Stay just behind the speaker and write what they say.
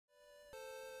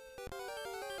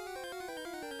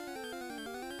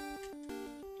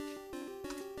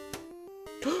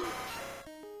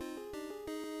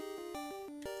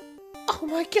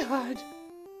my god!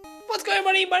 What's going on,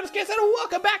 buddy? My name's Chris, and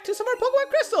welcome back to some more Pokemon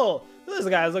Crystal! This is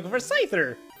the guy who's looking for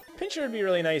Scyther. Pinscher would be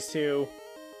really nice, too.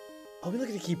 Oh, we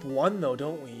looking to keep one, though,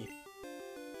 don't we?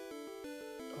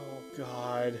 Oh,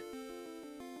 god.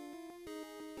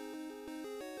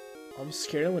 I'm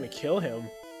scared I'm gonna kill him.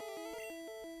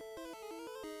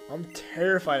 I'm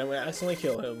terrified I'm gonna accidentally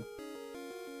kill him.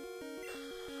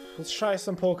 Let's try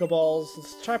some Pokeballs.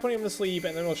 Let's try putting him to sleep,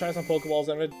 and then we'll try some Pokeballs,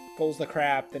 and if it goes to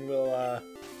crap, then we'll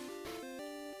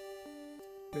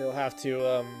have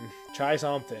to, try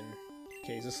something.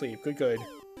 Okay, he's asleep. Good, good.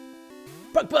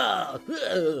 Bug bug!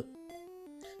 Ugh.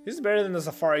 This is better than the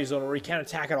Safari Zone, where you can't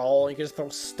attack at all, and you can just throw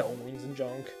stones and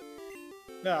junk.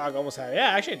 No, I almost had it.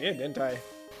 Yeah, actually I did, didn't I?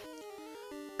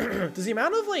 Does the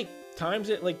amount of, like, times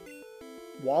it, like,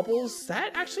 wobbles,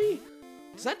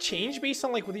 does that change based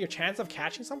on, like, with your chance of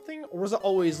catching something? Or is it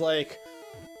always, like,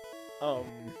 oh,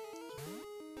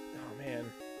 man.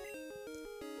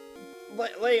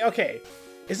 Like, okay.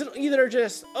 Is it either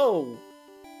just, do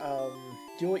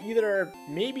it either,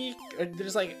 maybe, or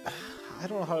there's, like, I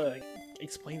don't know how to, like,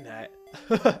 explain that.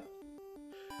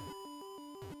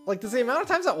 Like, does the amount of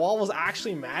times that wobbles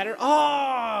actually matter?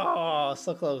 Oh,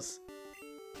 so close.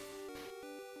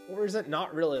 Or is it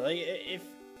not really? Like,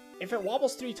 if it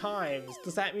wobbles 3 times,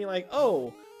 does that mean, like,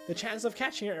 oh, the chances of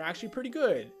catching it are actually pretty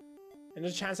good? And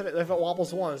the chance of it, if it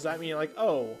wobbles once, does that mean, like,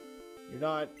 oh, you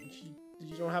don't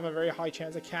have a very high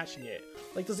chance of catching it?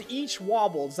 Like, does each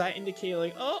wobble, does that indicate,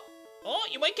 like, oh,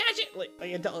 you might catch it? Like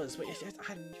it does, but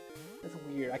that's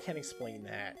weird. I can't explain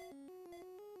that.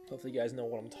 Hopefully you guys know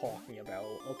what I'm talking about.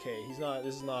 Okay,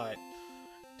 this is not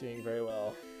doing very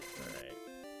well. Alright.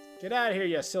 Get out of here,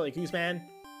 you silly goose man.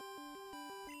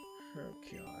 Oh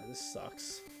god, this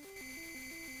sucks.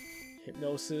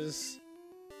 Hypnosis.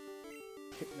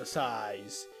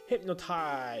 Hypnotize.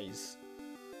 Hypnotize.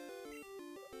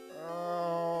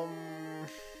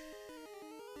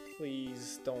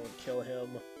 Please don't kill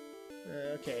him.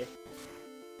 Okay.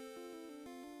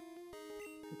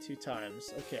 2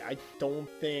 times. Okay, I don't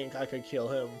think I could kill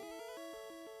him.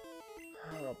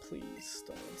 Oh, please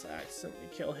don't accidentally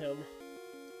kill him.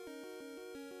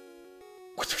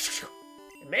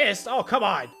 Missed? Oh, come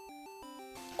on!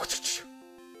 I'm scared!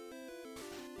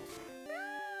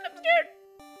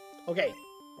 Okay,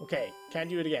 okay, can't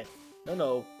do it again.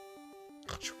 No.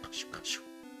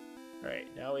 Alright,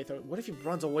 now we throw. What if he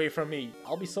runs away from me?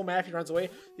 I'll be so mad if he runs away.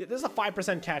 There's a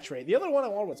 5% catch rate. The other one I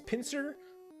wanted was Pinscher,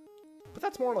 but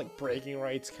that's more like bragging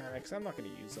rights, kind of, because I'm not going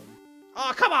to use them.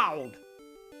 Oh, come on!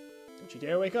 Don't you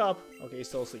dare wake up. Okay,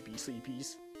 still sleepy,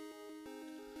 sleepies.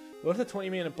 What if the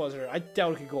 20-minute buzzer, I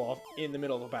doubt it could go off in the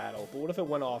middle of a battle, but what if it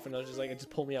went off and it was just like, it just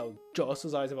pulled me out just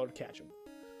as I was about to catch him?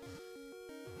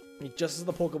 I mean, just as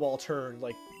the Pokeball turned,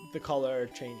 like, the color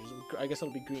changes. I guess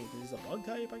it'll be green because he's a bug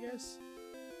type, I guess?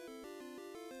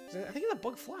 I think he's a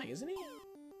bug flying, isn't he?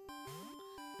 I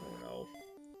don't know.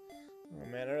 Oh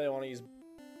man, I really want to use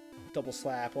double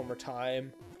slap one more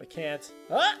time. But I can't.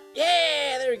 Ah!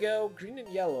 Yeah! There we go! Green and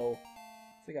yellow.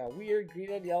 It's like a weird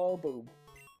green and yellow boob.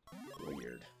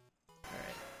 Weird.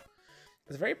 Alright.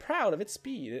 It's very proud of its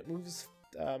speed. It moves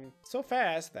so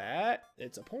fast that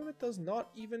its opponent does not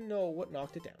even know what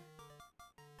knocked it down.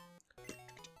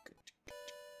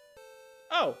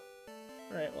 Oh!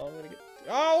 Alright, well, I'm gonna get...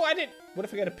 Oh, I didn't... What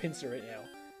if I got a Pinscher right now?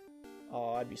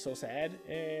 Oh, I'd be so sad.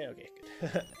 Okay,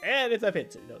 good. And it's a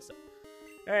Pinscher. No, so.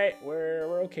 Alright,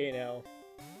 we're okay now.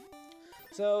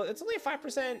 So, it's only a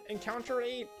 5% encounter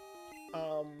rate.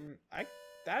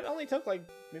 That only took, like,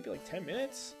 maybe, like, 10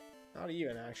 minutes? Not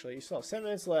even, actually. You still have 7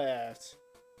 minutes left.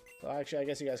 So, actually, I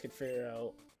guess you guys could figure it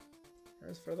out.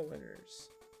 As for the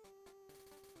winners.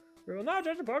 We will now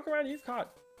judge the Pokemon you've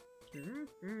caught.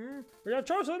 We have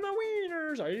chosen the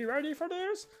winners. Are you ready for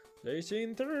this?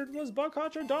 Placing 3rd was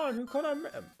Bugcatcher Don, who caught him.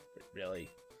 Really?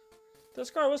 The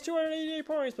score was 288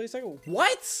 points. Place second.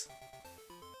 What?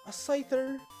 A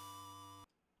Scyther?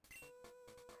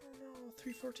 Oh no,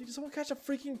 314. Did someone catch a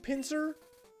freaking Pinscher?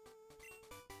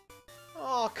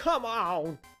 Oh, come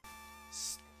on.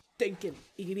 Stinking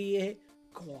idiot.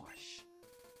 Gosh.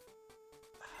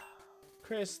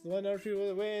 Chris, the one out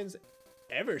who wins.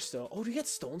 Everstone. Oh, do you get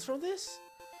stones from this?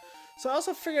 So I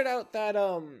also figured out that, I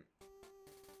don't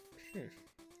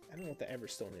know what the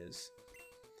Everstone is.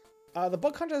 The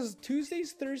bug hunt has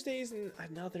Tuesdays, Thursdays, and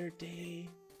another day.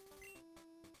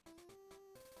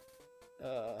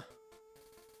 I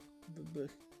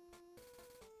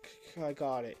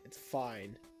got it. It's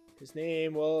fine. His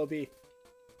name will be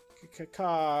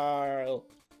Carl.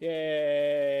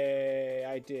 Yay!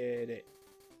 I did it.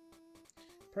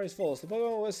 Price full. So the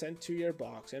Pokemon was sent to your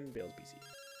box and Bill's BC.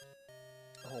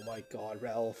 Oh my god,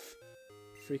 Ralph.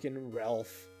 Freaking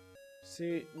Ralph.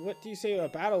 See, what do you say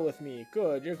about battle with me?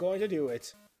 Good, you're going to do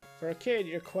it. For a kid,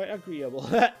 you're quite agreeable.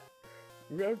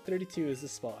 Road 32 is the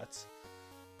spot.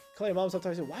 Call your mom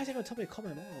sometimes. Why is anyone telling me to call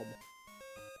my mom?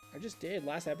 I just did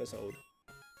last episode.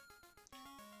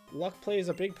 Luck plays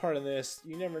a big part in this.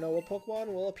 You never know what Pokemon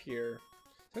will appear.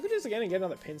 So I could do this again and get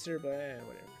another pincer, but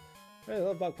whatever. I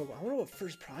love bug Pokemon. I wonder what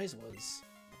first prize was.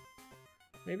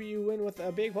 Maybe you win with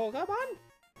a big Pokemon?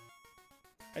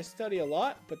 I study a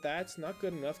lot, but that's not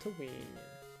good enough to win.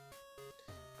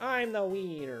 I'm the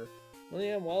wiener.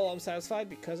 William, well, I'm satisfied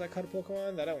because I caught a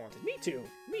Pokemon that I wanted. Me too.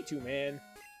 Me too, man.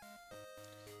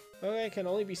 Okay, can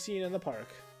only be seen in the park.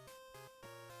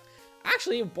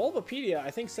 Actually, Bulbapedia,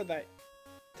 I think, said that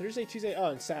Thursday, Tuesday,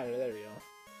 oh, and Saturday. There we go.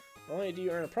 Not only do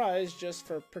you earn a prize just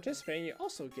for participating, you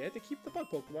also get to keep the bug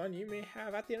Pokemon you may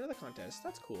have at the end of the contest.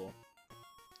 That's cool.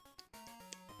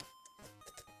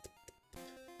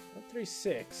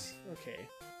 136. Okay.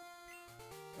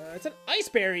 It's an Ice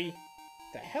Berry.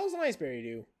 The hell's an Ice Berry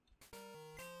do?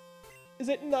 Is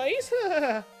it nice?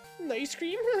 Nice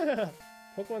cream?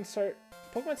 Pokemon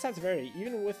stats vary,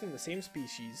 even within the same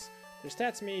species. Their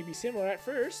stats may be similar at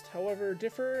first, however,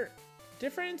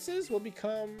 differences will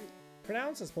become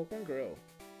pronounced as Pokemon grow.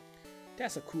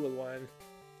 That's a cool one.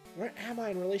 Where am I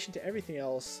in relation to everything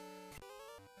else?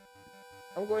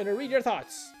 I'm going to read your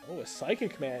thoughts. Oh, a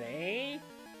Psychic Man, eh?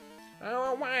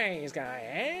 Oh, a wise guy,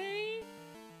 eh?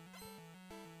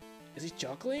 Is he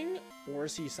juggling? Or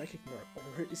is he Psychic Man?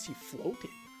 Or is he floating?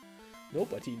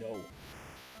 Nobody know.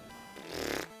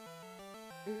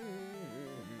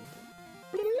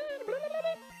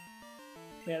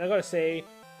 Man, I gotta say,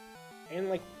 in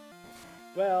like,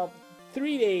 well,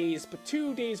 3 days, but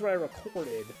 2 days where I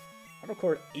recorded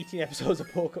 18 episodes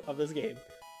of this game.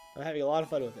 I'm having a lot of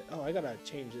fun with it. Oh, I gotta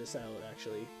change this out,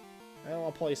 actually. I don't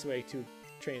want Polyswag to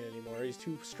train anymore. He's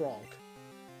too strong.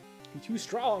 He's too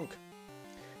strong!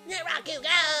 Naraku,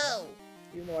 go!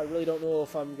 Even though I really don't know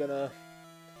if I'm gonna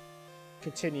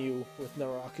continue with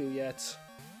Naraku yet.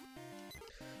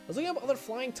 I was looking up other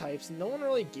flying types, and no one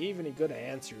really gave any good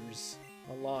answers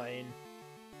online.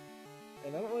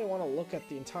 And I don't really want to look at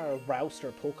the entire roster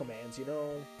of Pokemons, you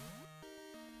know?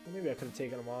 Well, maybe I could have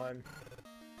taken them on.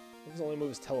 His only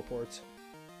move is Teleport.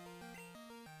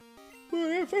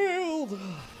 But I failed!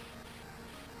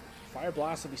 Fire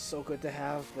Blast would be so good to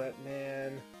have, but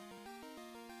man...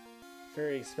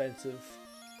 very expensive.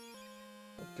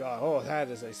 Oh god, oh, that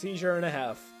is a seizure and a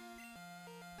half.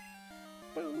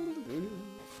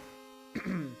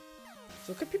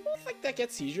 So could people like that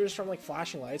get seizures from like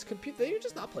flashing lights? Could they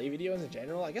just not play video games in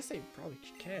general? I guess they probably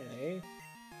can, eh?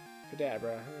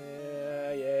 Kadabra.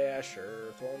 Yeah,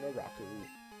 sure. Throw in a Raku.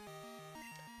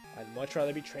 I'd much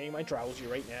rather be training my Drowsy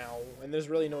right now. And there's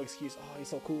really no excuse. Oh, he's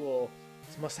so cool.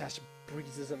 His mustache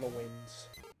breezes in the winds.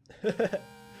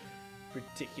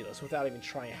 Ridiculous. Without even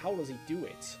trying. How does he do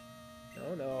it?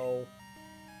 No.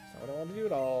 That's not what I want to do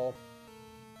at all.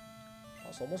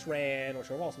 Also almost ran, which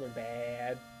would have also been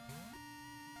bad.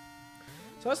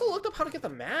 So I also looked up how to get the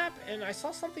map, and I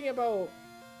saw something about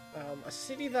a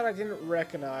city that I didn't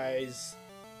recognize.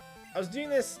 I was doing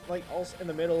this like also in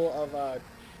the middle of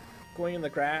going in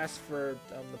the grass for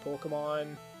the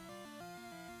Pokemon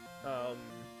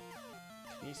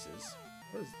Kinesis.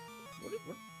 What?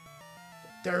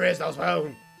 There is no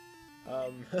spoon!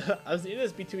 I was in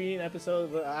this between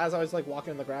episodes as I was like walking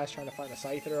in the grass trying to find a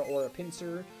Scyther or a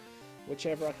Pinsir,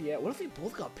 whichever I could get. What if we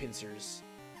both got Pinsers?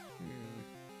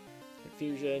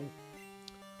 Confusion.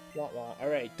 Wah.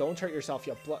 Alright, don't hurt yourself,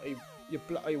 you bloody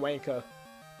wanker.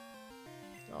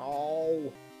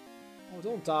 Oh,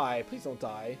 don't die. Please don't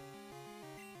die.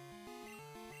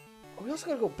 Oh, we also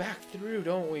gotta go back through,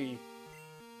 don't we?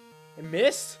 I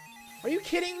missed? Are you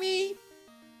kidding me?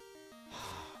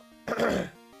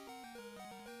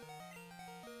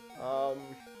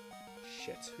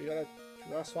 Shit. We gotta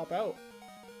swap out.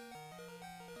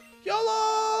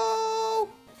 YOLO!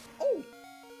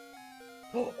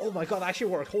 Oh my god, that actually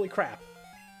worked. Holy crap.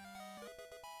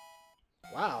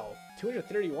 Wow.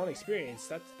 231 experience.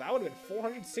 That would have been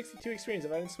 462 experience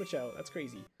if I didn't switch out. That's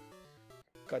crazy.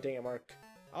 God dang it, Mark.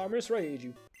 I'll misraid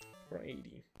you.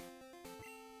 480.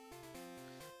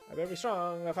 I better be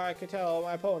strong if I could tell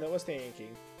my opponent was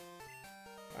thinking.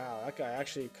 Wow, that guy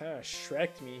actually kind of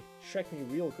Shrek'd me. Shrek'd me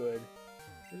real good.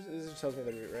 This tells me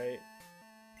the route, right?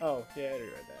 Oh, yeah, I already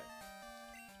read that.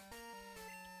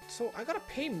 So, I gotta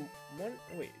pay one...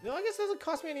 Wait, no, I guess it doesn't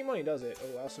cost me any money, does it?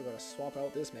 Oh, I also gotta swap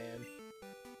out this man.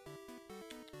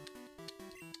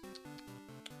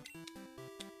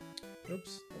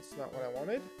 Oops, that's not what I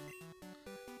wanted.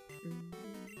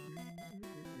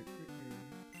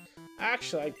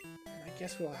 Actually, I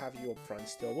guess we'll have you up front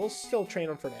still. We'll still train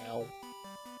him for now.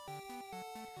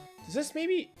 Does this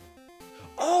maybe...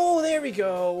 Oh, there we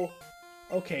go!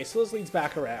 Okay, so this leads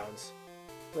back around.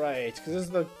 Right, because this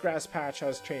is the grass patch I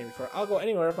was training for. I'll go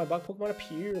anywhere if my bug Pokemon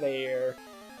appear there.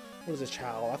 What is this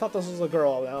child? I thought this was a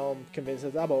girl. Now I'm convinced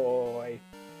it's a boy.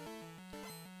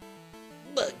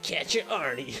 Bug catcher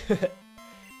Arnie.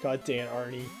 God damn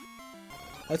Arnie.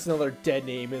 That's another dead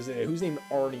name, isn't it? Who's named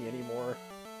Arnie anymore?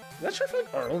 Is that short for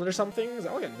like Arnold or something? Is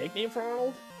that like a nickname for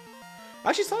Arnold? I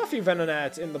actually saw a few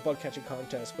Venonats in the bug catching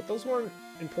contest, but those weren't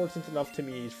important enough to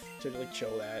me to like show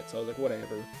that, so I was like,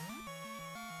 whatever.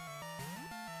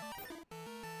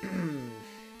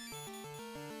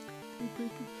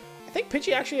 I think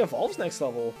Pidgey actually evolves next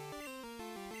level.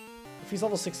 If he's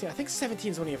level 16, I think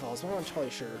 17 is when he evolves, but I'm not entirely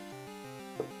sure.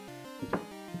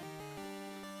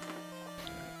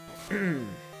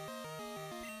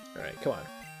 Alright, come on.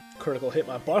 Critical hit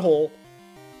my butthole.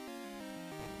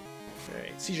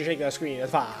 Alright, seizure shake that screen,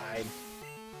 that's fine.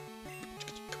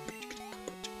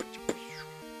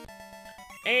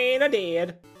 And I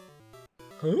did.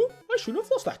 Huh? I shouldn't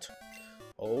have lost that.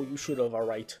 Oh, you should have,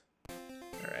 alright.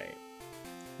 Alright.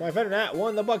 My Venonat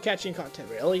won the bug catching contest.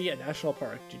 Really? A national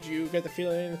park. Did you get the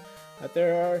feeling that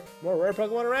there are more rare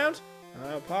Pokemon around?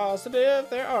 I'm positive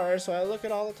there are, so I look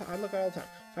at all the time.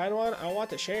 Find one, I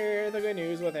want to share the good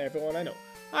news with everyone I know.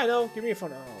 I know, give me a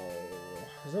phone. Oh,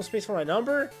 there's no space for my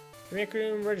number? Give me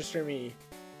a room, register me.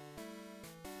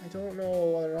 I don't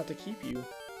know whether or not to keep you.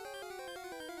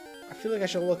 I feel like I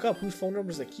should look up whose phone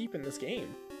numbers to keep in this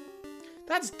game.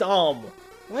 That's dumb.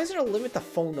 Why is there a limit to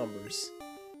phone numbers?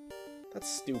 That's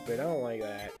stupid. I don't like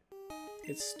that.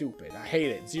 It's stupid. I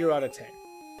hate it. 0 out of 10.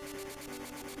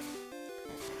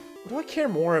 What do I care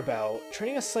more about?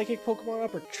 Training a psychic Pokemon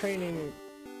up or training...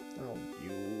 Oh,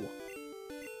 you.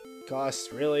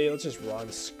 Gus, really? Let's just run.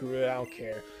 Screw it. I don't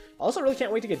care. I also really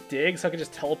can't wait to get Dig so I can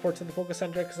just teleport to the Poké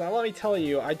Center, because let me tell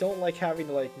you, I don't like having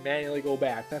to like manually go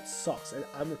back. That sucks. And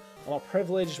I'm a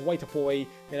privileged white boy,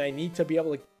 and I need to be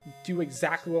able to do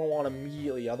exactly what I want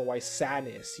immediately, otherwise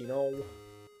sadness, you know?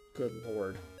 Good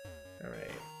lord.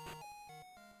 Alright.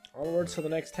 Onwards to the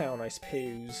next town, I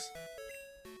suppose.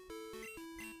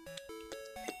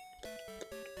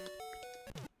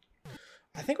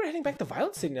 I think we're heading back to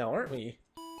Violet City now, aren't we?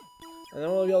 And then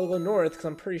we'll be able to go north, because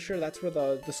I'm pretty sure that's where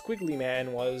the squiggly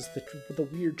man was, the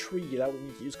weird tree that we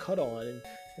need to use cut on,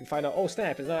 and find out, oh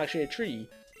snap, it's not actually a tree,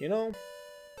 you know?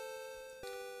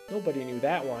 Nobody knew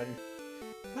that one.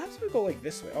 Perhaps we go like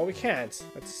this way. Oh, we can't.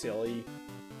 That's silly.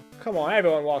 Come on,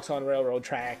 everyone walks on railroad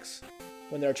tracks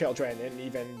when they're children, and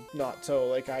even not so,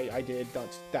 like I did not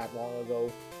that long ago.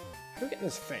 How do we get in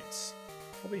this fence?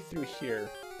 Probably through here.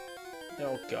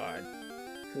 Oh god.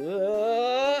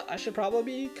 I should probably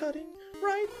be cutting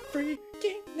right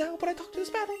freaking now, but I talked to this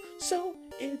battle, so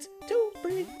it's too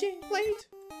freaking late.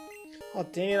 Oh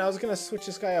dang, I was gonna switch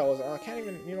this guy out. I can't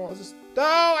even, you know, I was just... No,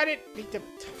 I didn't need to...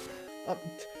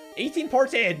 18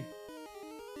 parts in!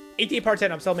 18 parts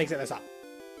in, I'm still mixing this up.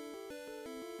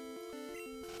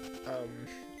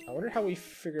 I wonder how we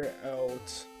figure it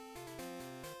out.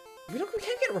 We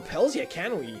can't get repels yet,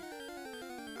 can we?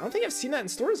 I don't think I've seen that in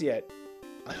stores yet.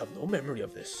 I have no memory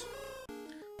of this.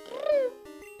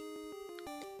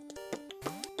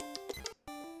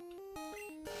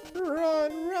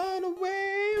 Run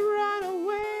away, run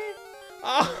away.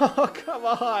 Oh, come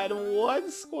on,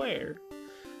 1 square.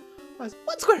 I was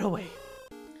 1 square away.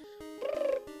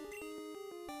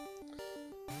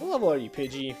 What level are you,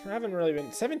 Pidgey? I haven't really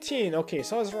been... 17, okay,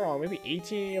 so I was wrong. Maybe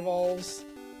 18 evolves.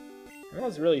 That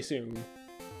was really soon.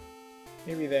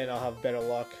 Maybe then I'll have better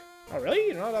luck. Oh, really?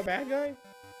 You're not a bad guy?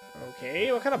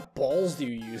 Okay, what kind of balls do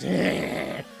you use?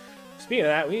 Speaking of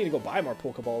that, we need to go buy more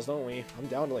Pokeballs, don't we? I'm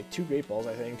down to like 2 Great Balls,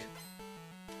 I think.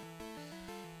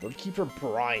 Birdkeeper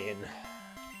Brian.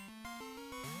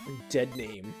 Dead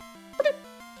name.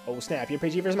 Oh snap, your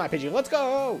Pidgey versus my Pidgey, let's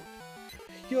go!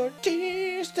 Your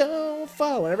tears don't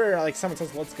fall. Whenever like someone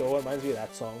says let's go, it reminds me of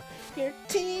that song. Your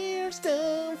tears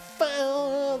don't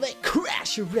fall, they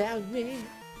crash around me.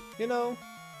 You know?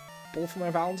 Bull for my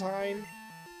Valentine.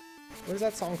 What is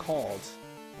that song called?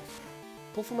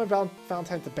 Bull for my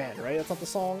Valentine, the band, right? That's not the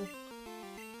song?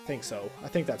 I think so. I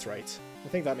think that's right. I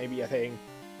think that may be a thing.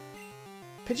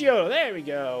 Pidgeotto, there we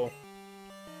go.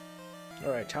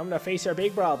 Alright, time to face our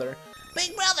big brother.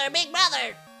 Big brother, big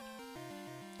brother!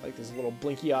 I like his little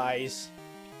blinky eyes.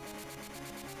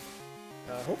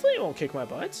 Hopefully he won't kick my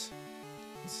butt.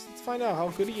 Let's find out how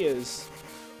good he is.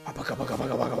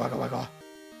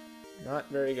 Not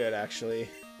very good, actually.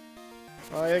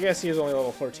 I guess he is only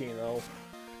level 14, though.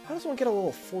 How does one get a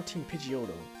level 14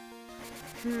 Pidgeotto?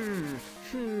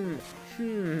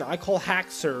 I call hack,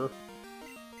 sir.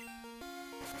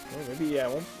 Oh, maybe, yeah.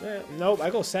 Well, nope, I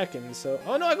go second, so...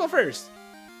 Oh, no, I go first.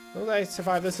 As I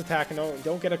survive this attack and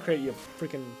don't get a crit, you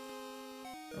freaking...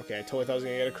 Okay, I totally thought I was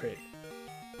gonna get a crit.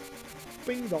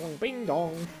 Bing dong, bing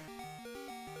dong.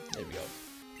 There we go.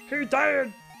 He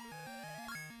died!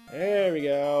 There we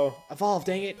go. Evolve,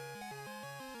 dang it.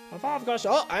 Evolve, gosh.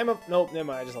 Oh, I'm a... Nope, never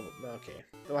mind. I just leveled... Okay.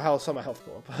 Saw my health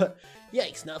go up.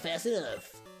 Yikes, not fast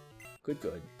enough. Good,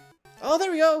 good. Oh,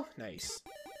 there we go. Nice.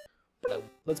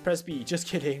 Let's press B. Just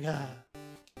kidding.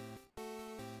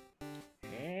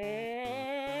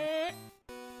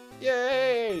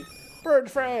 Yay!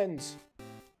 Bird friends!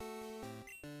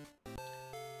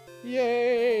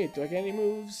 Yay! Do I get any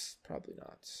moves? Probably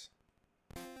not.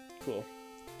 Cool.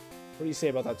 What do you say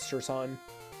about that, Sir Son?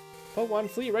 Put one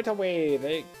fleet right away.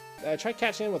 They try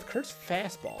catching in with Kurt's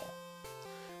fastball.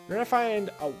 We're gonna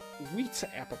find a wheat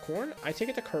apricorn. I take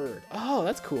it to Kurt. Oh,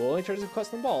 that's cool. He turns a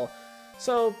custom ball.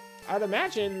 So I'd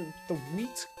imagine the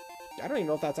wheat. I don't even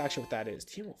know if that's actually what that is.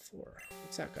 TM04.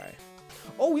 What's that guy?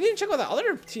 Oh, we didn't check what the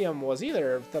other TM was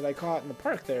either that I caught in the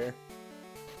park there.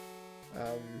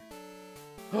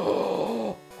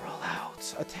 Oh, roll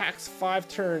out. Attacks 5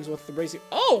 turns with the bracing.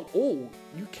 Oh,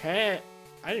 you can't.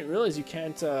 I didn't realize you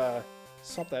can't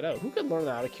swap that out. Who could learn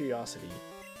that out of curiosity?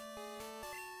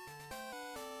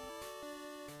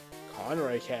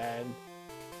 Conroy can.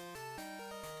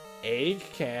 Egg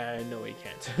can. No, he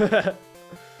can't. I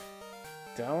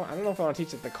don't know if I want to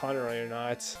teach it to Conroy or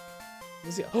not.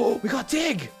 Oh, we got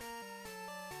Dig!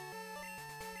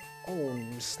 Oh,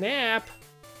 snap!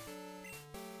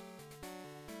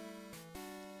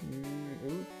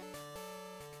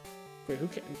 Wait, who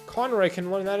can... Conroy can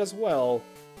learn that as well.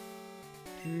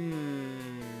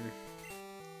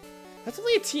 That's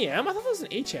only a TM? I thought that was an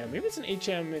HM. Maybe it's an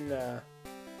HM in,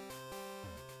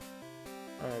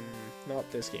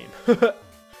 not this game.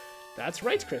 That's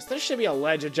right, Chris. There should be a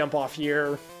ledge to jump off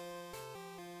here.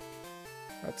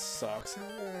 That sucks.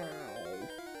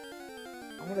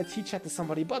 I want to teach that to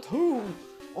somebody, but who?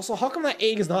 Also, how come that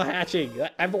egg is not hatching?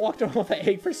 I've walked around with that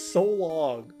egg for so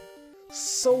long.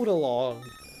 So long.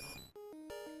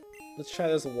 Let's try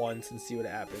this once and see what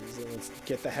happens. And let's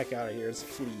get the heck out of here. Let's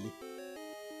flee.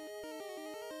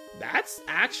 That's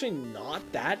actually not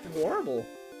that horrible.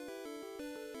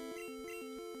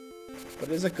 But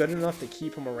is it good enough to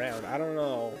keep him around? I don't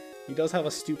know. He does have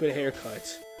a stupid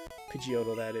haircut.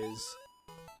 Pidgeotto, that is.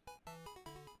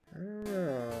 I don't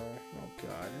know. Oh,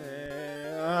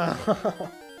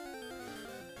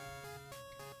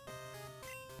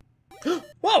 God.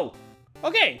 Whoa!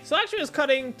 Okay, so actually I was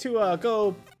cutting to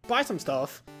go buy some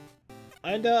stuff.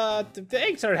 And the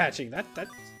egg started hatching.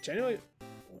 That's genuinely...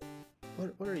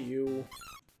 What are you?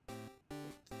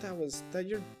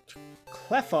 You're...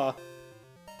 Cleffa.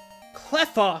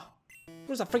 Cleffa!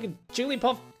 Where's that freaking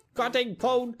Jigglypuff goddamn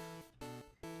clone?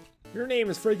 Your name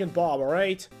is freaking Bob,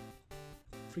 alright?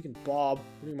 Freaking Bob,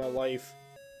 ruining my life.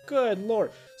 Good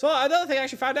lord. So another thing I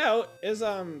actually found out is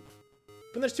when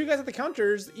there's 2 guys at the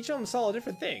counters, each of them sell a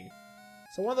different thing.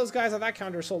 So one of those guys at that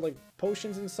counter sold like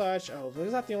potions and such. Oh, but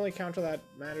is that the only counter that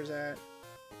matters at?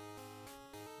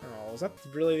 Oh, is that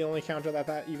really the only counter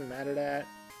that even mattered at?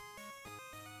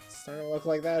 It's starting to look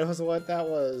like that was what that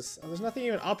was. Oh, there's nothing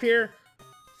even up here.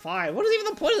 Fine. What is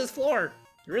even the point of this floor?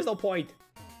 There is no point.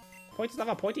 Point is not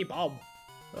a pointy bomb.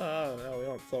 No, we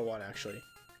don't throw one actually.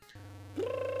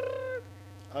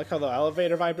 I like how the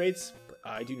elevator vibrates, but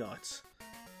I do not.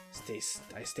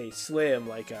 I stay slim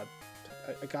like a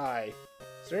guy.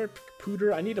 Is there a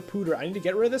pooter? I need a pooter. I need to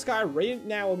get rid of this guy right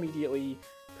now immediately.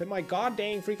 Put my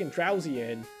goddamn freaking drowsy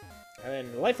in, and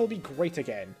then life will be great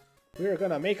again. We are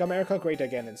gonna make America great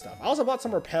again and stuff. I also bought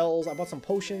some repels. I bought some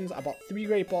potions. I bought 3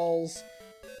 great balls.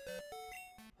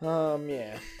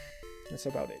 Yeah. That's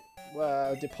about it.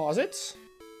 Deposits.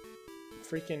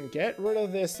 Freaking get rid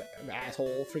of this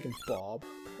asshole. Freaking Bob.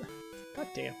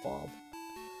 Goddamn Bob.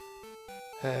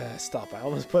 Stop. I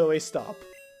almost put away stop.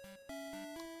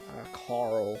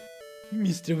 Carl.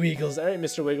 Mr. Wiggles. Alright,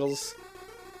 Mr. Wiggles.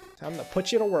 Time to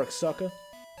put you to work, sucker.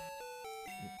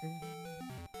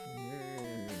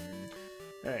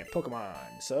 Alright,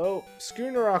 Pokemon. So,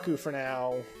 screw Naraku for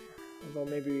now. Although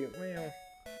maybe, well,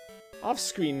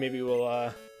 off-screen maybe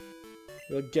we'll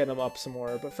get him up some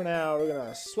more. But for now, we're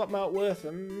gonna swap him out with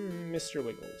Mr.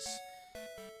 Wiggles.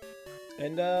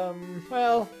 And,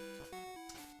 well...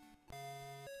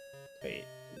 Wait.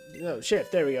 No,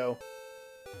 shift. There we go.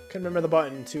 Couldn't remember the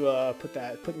button to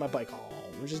put my bike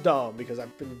on, which is dumb because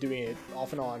I've been doing it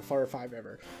off and on for 5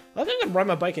 ever. I think I can ride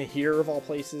my bike in here of all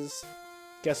places.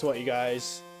 Guess what, you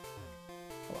guys?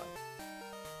 Hold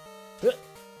on.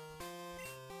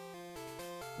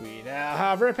 We now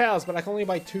have repels, but I can only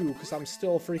buy 2 because I'm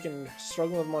still freaking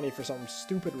struggling with money for some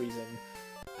stupid reason.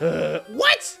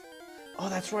 What? Oh,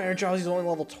 that's right. Our Drowsy's only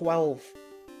level 12.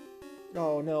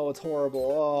 Oh no, it's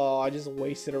horrible. Oh, I just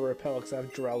wasted a repel because I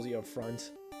have Drowsy up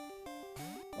front.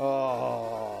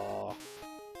 Oh,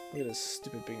 look at this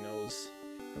stupid big nose.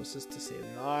 I was just to say,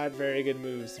 not very good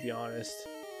moves, to be honest.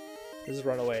 Just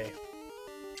run away.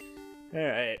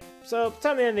 Alright, so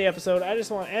time to end the episode. I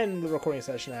just want to end the recording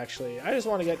session, actually. I just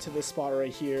want to get to this spot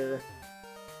right here.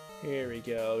 Here we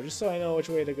go, just so I know which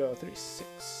way to go.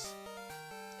 36.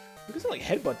 We can like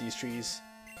headbutt these trees.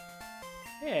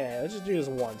 Yeah, let's just do this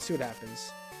once, see what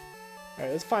happens.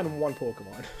 Alright, let's find one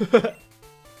Pokemon.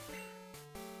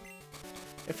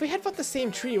 If we headbutt the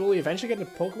same tree, will we eventually get a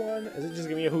Pokemon? Is it just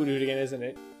gonna be a Hoothoot again, isn't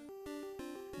it?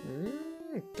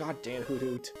 Goddamn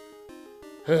Hoothoot.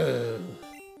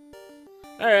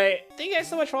 Alright, thank you guys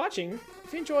so much for watching.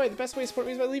 If you enjoyed, the best way to support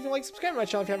me is by leaving a like, subscribe to my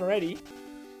channel if you haven't already.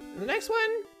 In the next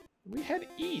one, we head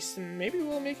east, and maybe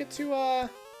we'll make it to, well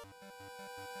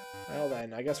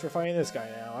then, I guess we're fighting this guy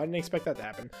now. I didn't expect that to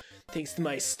happen. Thanks to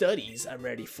my studies, I'm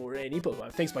ready for any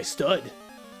Pokemon. Thanks my stud.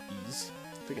 These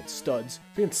freaking studs.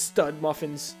 Freaking stud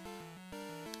muffins.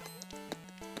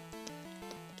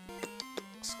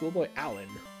 Schoolboy Allen.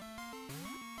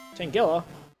 Tangela.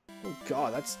 Oh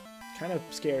god, that's kind of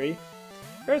scary.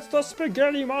 It's the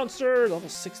spaghetti monster! Level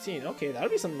 16. Okay, that'll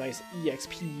be some nice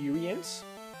EXperience.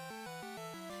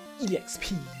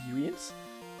 EXperience.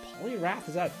 Poliwrath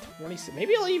is at 26.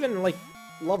 Maybe I'll even, like,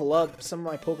 level up some of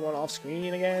my Pokemon off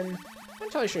screen again. I'm not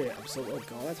entirely sure yet. Oh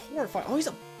god, that's horrifying. Oh, he's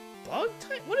a bug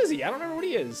type? What is he? I don't remember what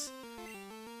he is.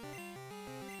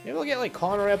 Maybe I'll get, like,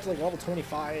 Conrad up to, like, level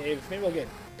 25. Maybe I'll get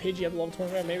Pidgey up to level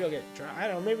 25. Maybe I'll get I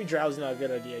don't know. Maybe Drow's not a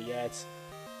good idea yet.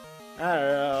 I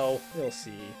don't know. We'll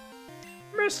see.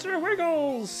 Mr.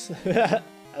 Wiggles! I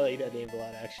like that name a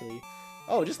lot, actually.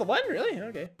 Oh, just the one? Really?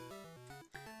 Okay.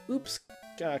 Oops.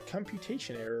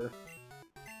 Computation error.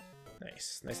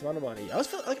 Nice. Nice amount of money. I always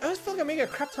feel like I'm making a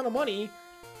crap ton of money.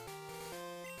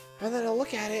 And then I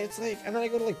look at it, it's like, and then I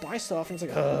go to, like, buy stuff, and it's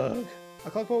like, ugh. I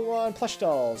collect Pokemon plush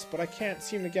dolls, but I can't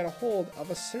seem to get a hold of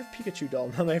a Surf Pikachu doll.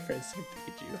 None of my friends Surf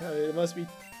Pikachu. It must be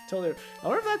totally... I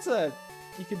wonder if that's a...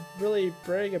 You could really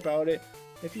brag about it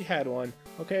if you had one.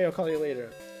 Okay, I'll call you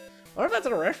later. I wonder if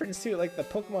that's a reference to, like, the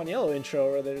Pokemon Yellow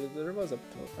intro, where there was a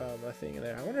thing in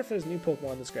there. I wonder if there's new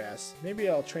Pokemon in this grass. Maybe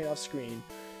I'll train off screen.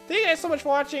 Thank you guys so much for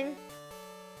watching.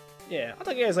 Yeah, I'll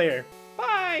talk to you guys later.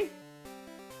 Bye!